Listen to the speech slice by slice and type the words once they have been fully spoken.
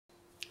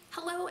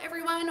Hello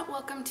everyone,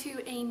 welcome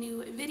to a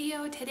new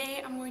video.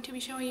 Today I'm going to be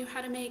showing you how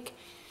to make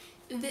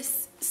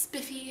this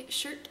spiffy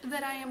shirt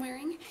that I am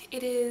wearing.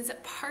 It is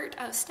part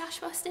of stash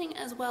busting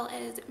as well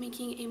as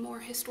making a more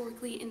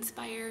historically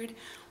inspired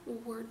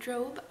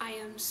wardrobe. I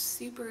am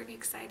super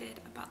excited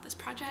about this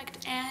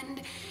project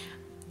and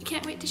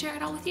can't wait to share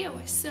it all with you.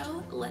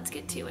 So let's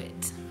get to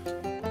it.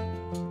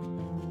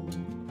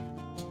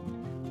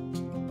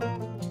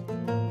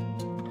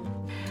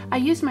 I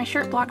used my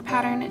shirt block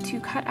pattern to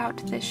cut out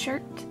this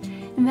shirt,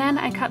 and then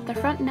I cut the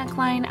front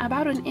neckline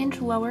about an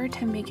inch lower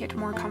to make it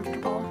more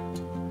comfortable.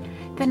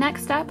 The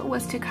next step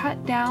was to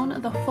cut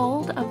down the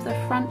fold of the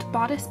front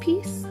bodice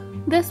piece.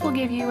 This will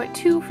give you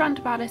 2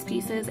 front bodice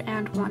pieces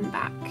and 1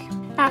 back.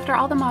 After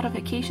all the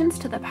modifications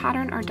to the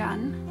pattern are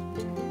done,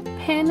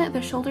 pin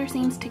the shoulder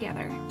seams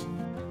together.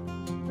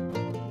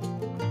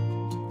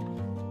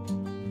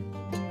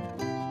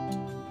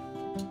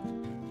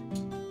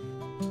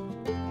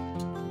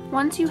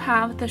 Once you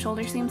have the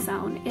shoulder seam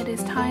sewn, it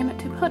is time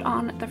to put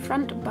on the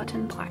front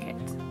button placket.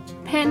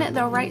 Pin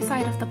the right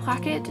side of the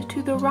placket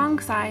to the wrong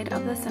side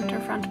of the center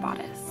front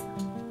bodice.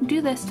 Do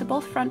this to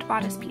both front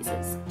bodice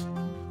pieces.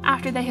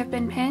 After they have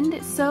been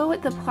pinned, sew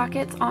the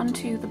plackets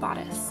onto the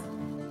bodice.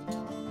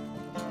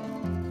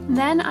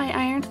 Then I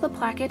ironed the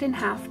placket in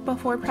half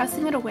before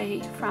pressing it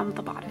away from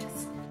the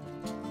bodice.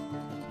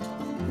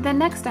 The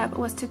next step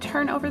was to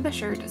turn over the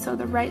shirt so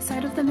the right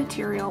side of the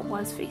material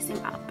was facing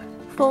up.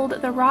 Fold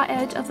the raw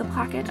edge of the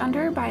placket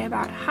under by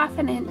about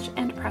 1/2 inch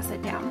and press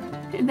it down.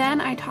 Then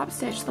I top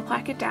stitched the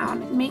placket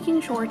down, making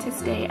sure to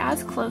stay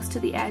as close to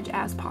the edge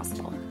as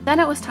possible.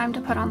 Then it was time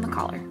to put on the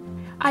collar.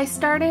 I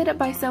started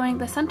by sewing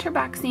the center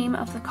back seam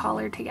of the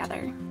collar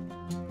together.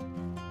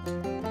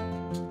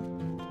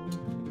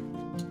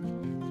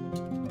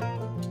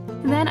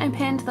 Then I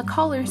pinned the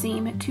collar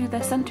seam to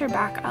the center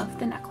back of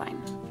the neckline.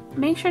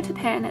 Make sure to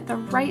pin the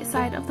right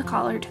side of the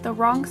collar to the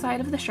wrong side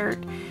of the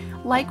shirt,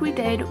 like we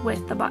did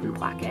with the button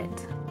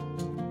placket.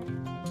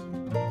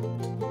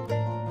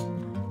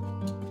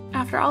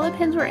 After all the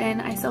pins were in,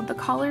 I sewed the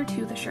collar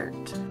to the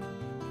shirt.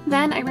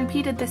 Then I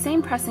repeated the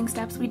same pressing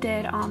steps we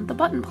did on the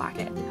button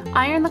placket.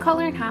 Iron the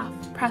collar in half,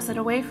 press it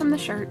away from the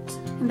shirt,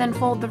 and then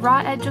fold the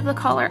raw edge of the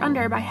collar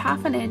under by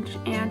 1/2 inch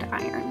and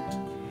iron.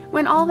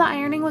 When all the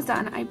ironing was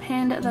done, I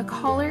pinned the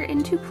collar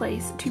into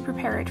place to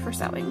prepare it for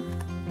sewing.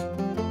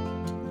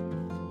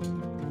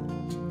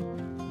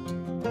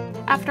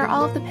 After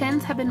all of the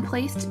pins have been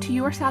placed to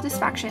your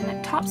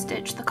satisfaction, top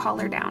stitch the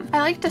collar down. I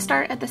like to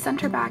start at the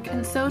center back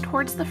and sew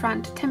towards the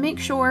front to make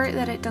sure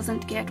that it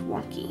doesn't get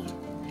wonky.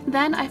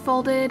 Then I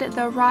folded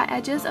the raw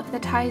edges of the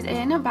ties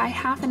in by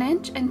 1/2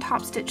 inch and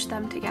top stitched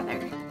them together.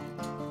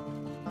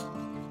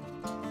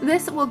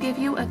 This will give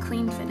you a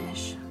clean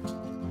finish.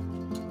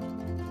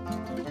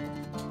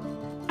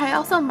 I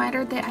also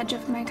mitered the edge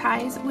of my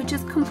ties, which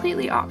is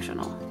completely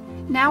optional.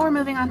 Now we're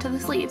moving on to the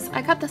sleeves.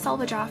 I cut the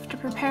selvage off to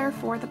prepare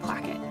for the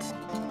placket.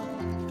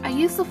 I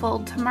used the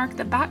fold to mark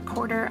the back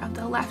quarter of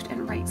the left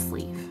and right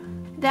sleeve.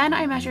 Then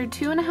I measured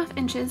 2.5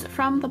 inches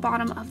from the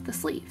bottom of the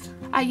sleeve.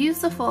 I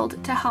used the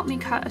fold to help me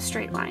cut a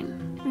straight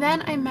line.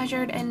 Then I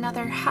measured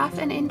another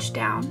 1/2 inch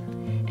down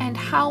and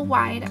how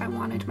wide I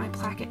wanted my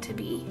placket to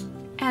be,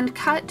 and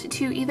cut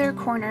to either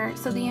corner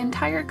so the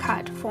entire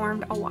cut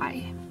formed a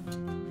Y.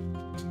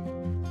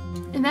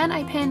 And then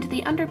I pinned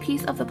the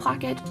underpiece of the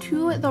placket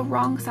to the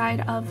wrong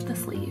side of the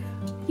sleeve.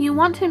 You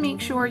want to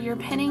make sure you're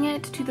pinning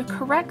it to the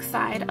correct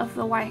side of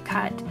the Y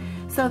cut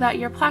so that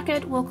your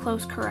placket will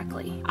close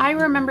correctly. I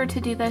remember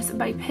to do this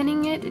by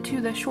pinning it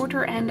to the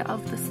shorter end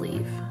of the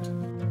sleeve.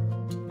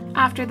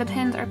 After the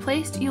pins are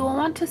placed, you will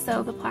want to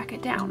sew the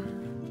placket down.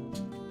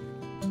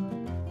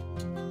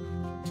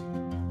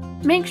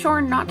 Make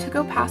sure not to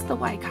go past the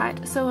Y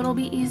cut so it'll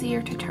be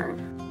easier to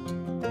turn.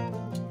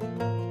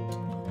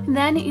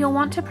 Then you'll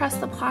want to press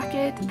the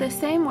placket the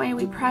same way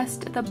we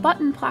pressed the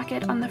button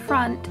placket on the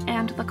front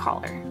and the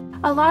collar.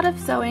 A lot of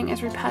sewing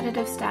is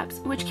repetitive steps,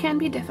 which can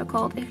be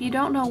difficult if you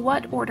don't know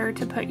what order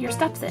to put your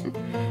steps in,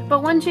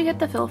 but once you get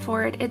the feel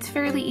for it, it's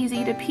fairly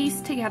easy to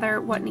piece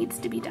together what needs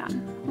to be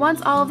done.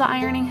 Once all of the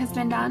ironing has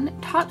been done,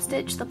 top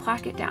stitch the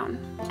placket down.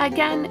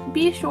 Again,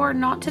 be sure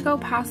not to go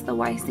past the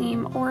Y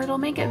seam or it'll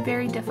make it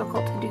very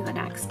difficult to do the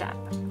next step,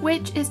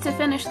 which is to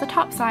finish the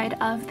top side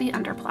of the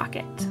under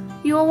placket.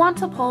 You will want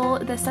to pull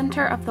the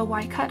center of the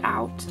Y cut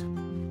out.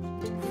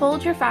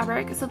 Fold your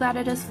fabric so that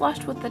it is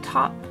flush with the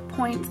top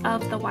points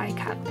of the Y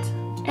cut,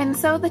 and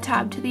sew the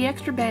tab to the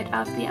extra bit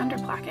of the under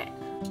placket.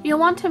 You'll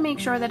want to make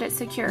sure that it's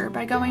secure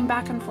by going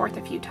back and forth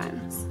a few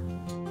times.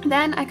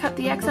 Then I cut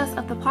the excess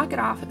of the placket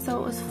off so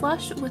it was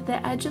flush with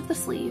the edge of the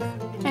sleeve,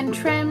 and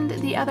trimmed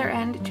the other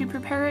end to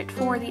prepare it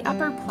for the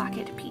upper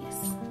placket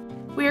piece.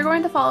 We are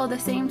going to follow the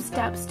same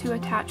steps to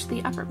attach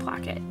the upper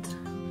placket.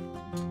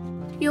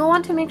 You'll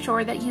want to make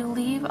sure that you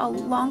leave a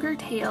longer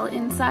tail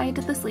inside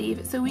the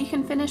sleeve so we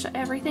can finish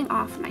everything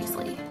off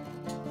nicely.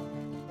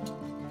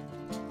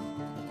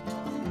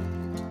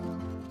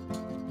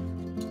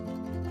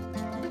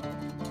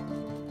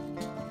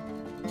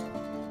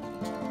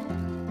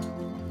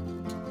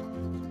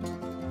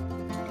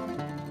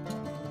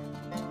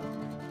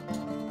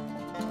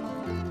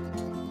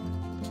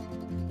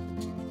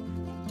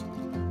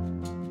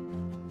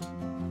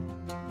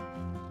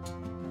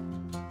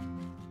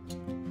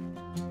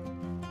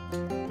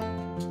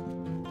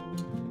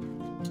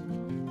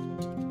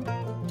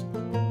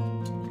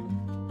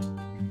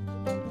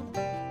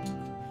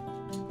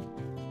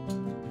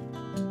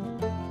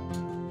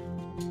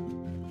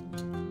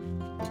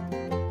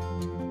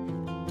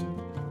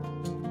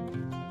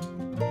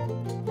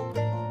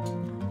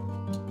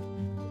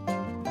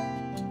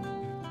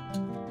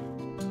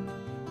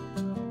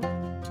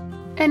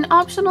 An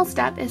optional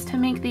step is to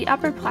make the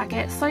upper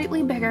placket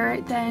slightly bigger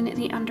than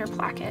the under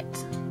placket.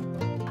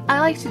 I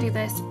like to do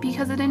this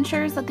because it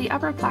ensures that the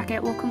upper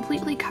placket will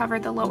completely cover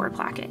the lower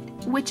placket,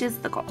 which is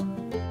the goal.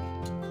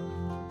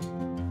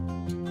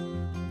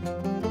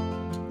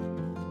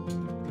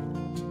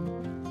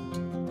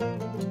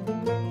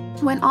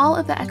 When all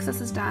of the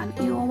excess is done,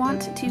 you will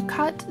want to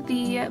cut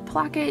the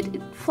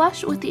placket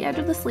flush with the edge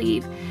of the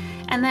sleeve,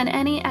 and then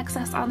any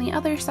excess on the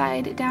other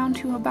side down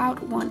to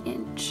about 1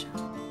 inch.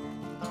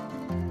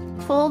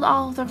 Fold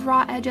all of the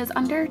raw edges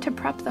under to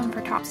prep them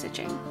for top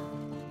stitching.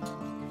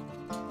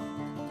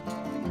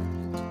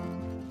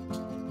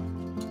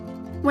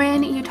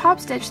 When you top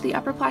stitch the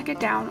upper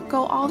placket down,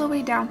 go all the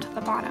way down to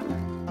the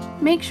bottom.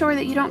 Make sure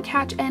that you don't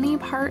catch any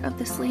part of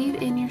the sleeve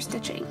in your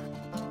stitching.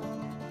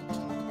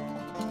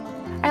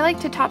 I like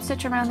to top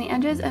stitch around the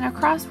edges and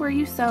across where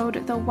you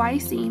sewed the Y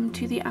seam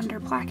to the under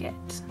placket.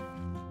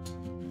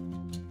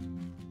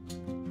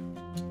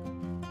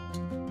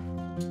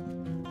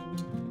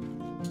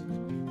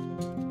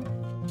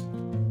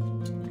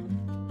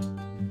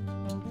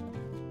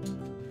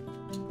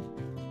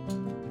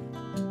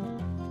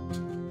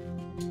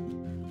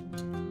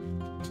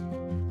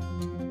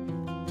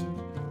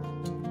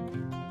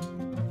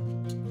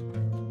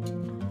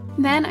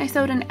 Then I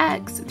sewed an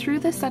X through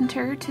the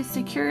center to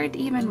secure it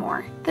even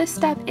more. This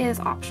step is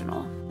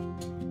optional.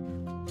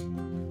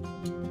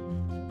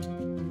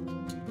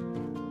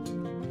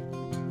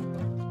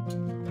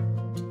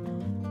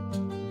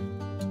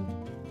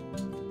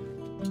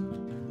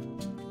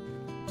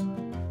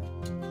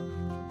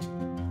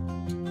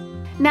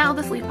 Now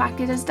the sleeve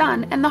placket is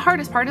done and the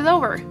hardest part is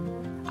over.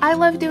 I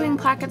love doing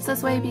plackets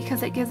this way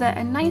because it gives it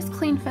a nice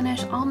clean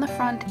finish on the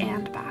front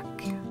and back.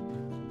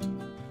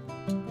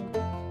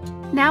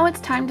 Now it's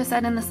time to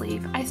set in the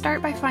sleeve. I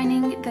start by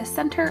finding the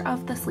center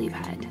of the sleeve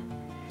head.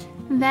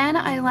 Then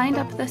I lined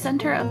up the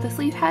center of the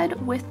sleeve head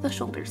with the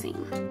shoulder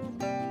seam,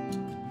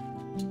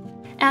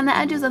 and the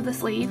edges of the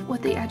sleeve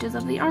with the edges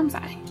of the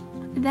armscye.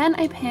 Then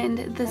I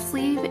pinned the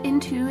sleeve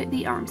into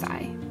the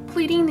armscye,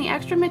 pleating the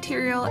extra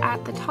material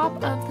at the top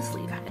of the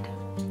sleeve head,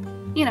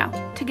 you know,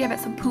 to give it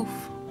some poof.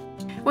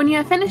 When you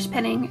have finished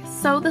pinning,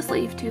 sew the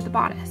sleeve to the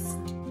bodice.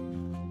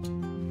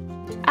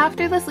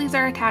 After the sleeves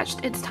are attached,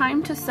 it's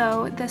time to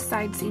sew the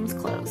side seams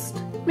closed.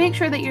 Make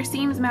sure that your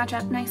seams match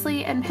up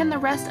nicely and pin the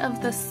rest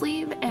of the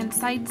sleeve and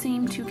side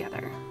seam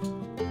together.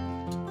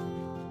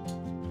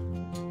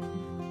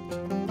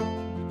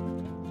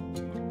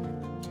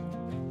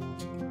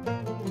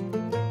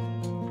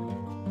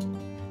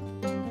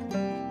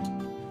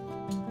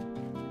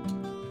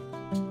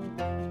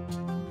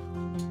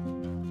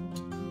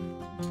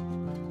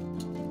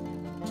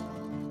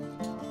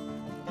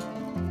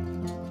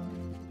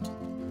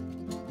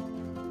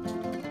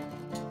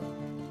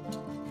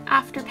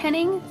 After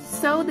pinning,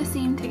 sew the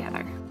seam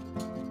together.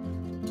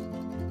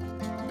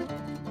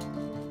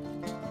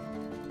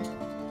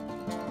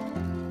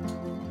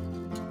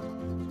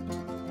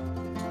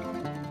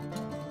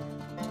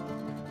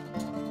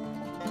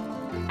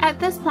 At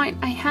this point,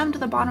 I hemmed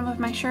the bottom of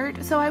my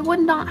shirt so I would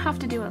not have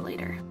to do it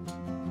later.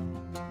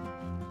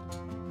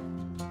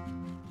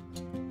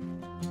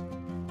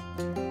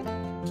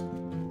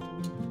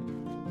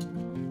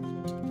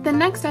 The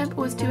next step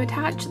was to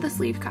attach the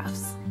sleeve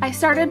cuffs. I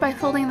started by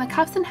folding the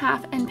cuffs in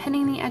half and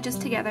pinning the edges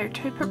together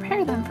to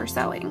prepare them for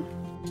sewing.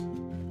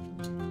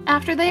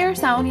 After they are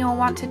sewn, you'll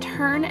want to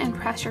turn and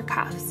press your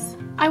cuffs.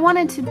 I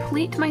wanted to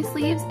pleat my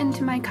sleeves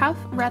into my cuff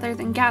rather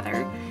than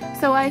gather,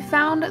 so I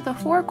found the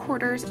 4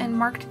 quarters and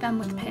marked them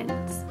with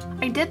pins.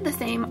 I did the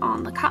same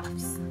on the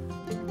cuffs.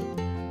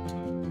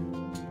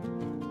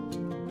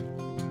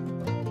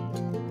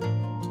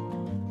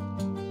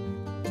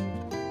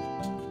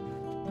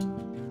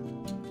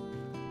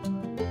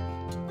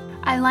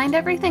 I lined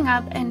everything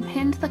up and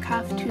pinned the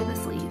cuff to the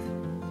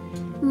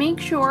sleeve.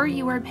 Make sure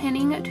you are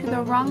pinning to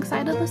the wrong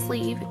side of the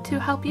sleeve to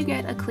help you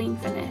get a clean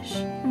finish.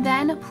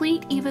 Then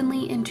pleat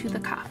evenly into the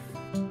cuff.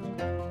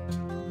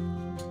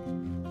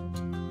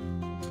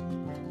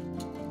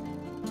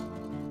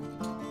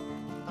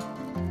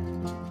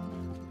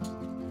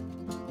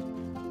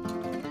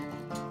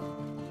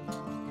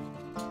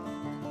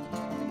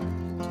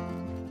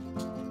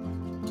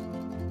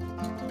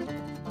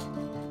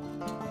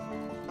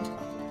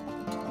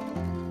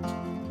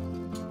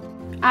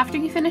 After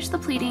you finish the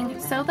pleating,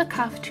 sew the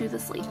cuff to the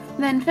sleeve.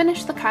 Then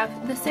finish the cuff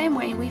the same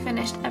way we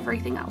finished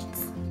everything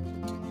else.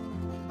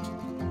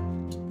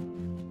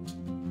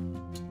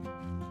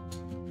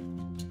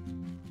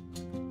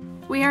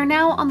 We are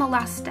now on the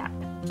last step,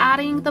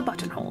 adding the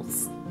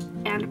buttonholes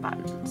and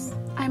buttons.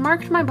 I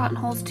marked my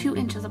buttonholes 2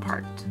 inches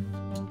apart.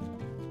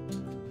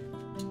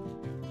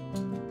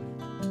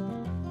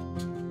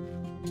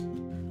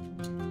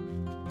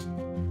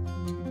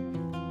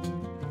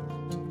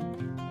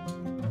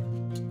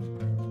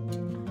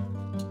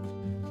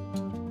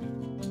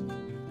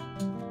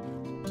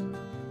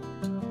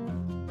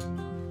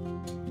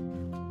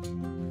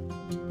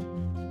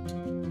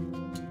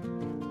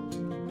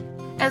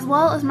 As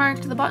well as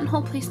marked the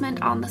buttonhole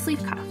placement on the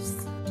sleeve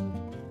cuffs.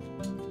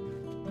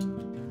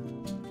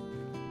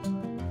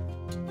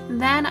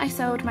 Then I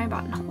sewed my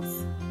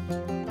buttonholes.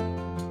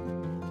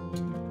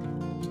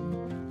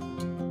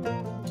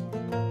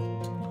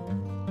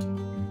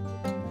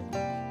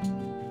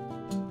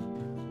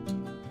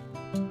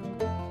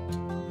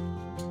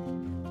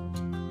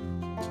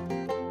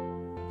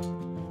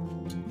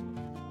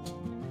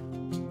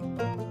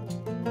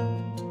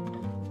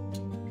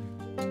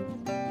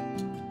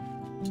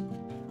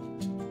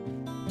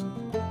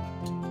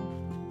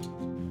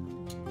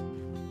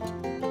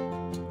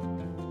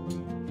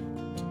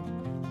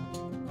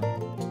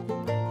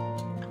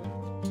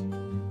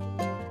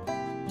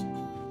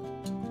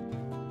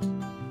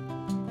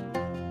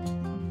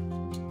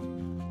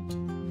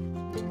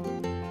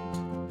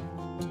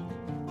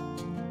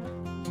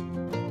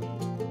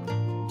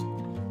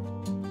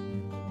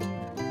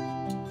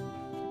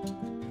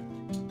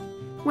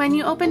 When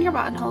you open your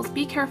buttonholes,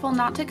 be careful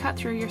not to cut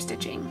through your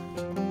stitching.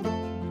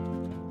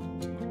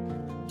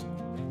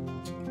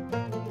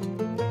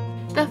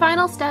 The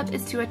final step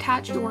is to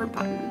attach your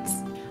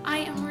buttons. I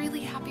am really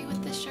happy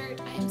with this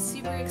shirt. I am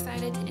super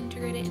excited to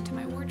integrate it into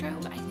my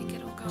wardrobe. I think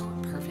it'll go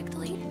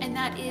perfectly. And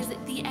that is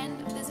the end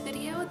of this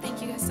video.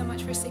 Thank you guys so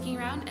much for sticking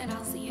around, and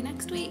I'll see you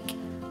next week.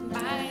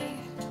 Bye!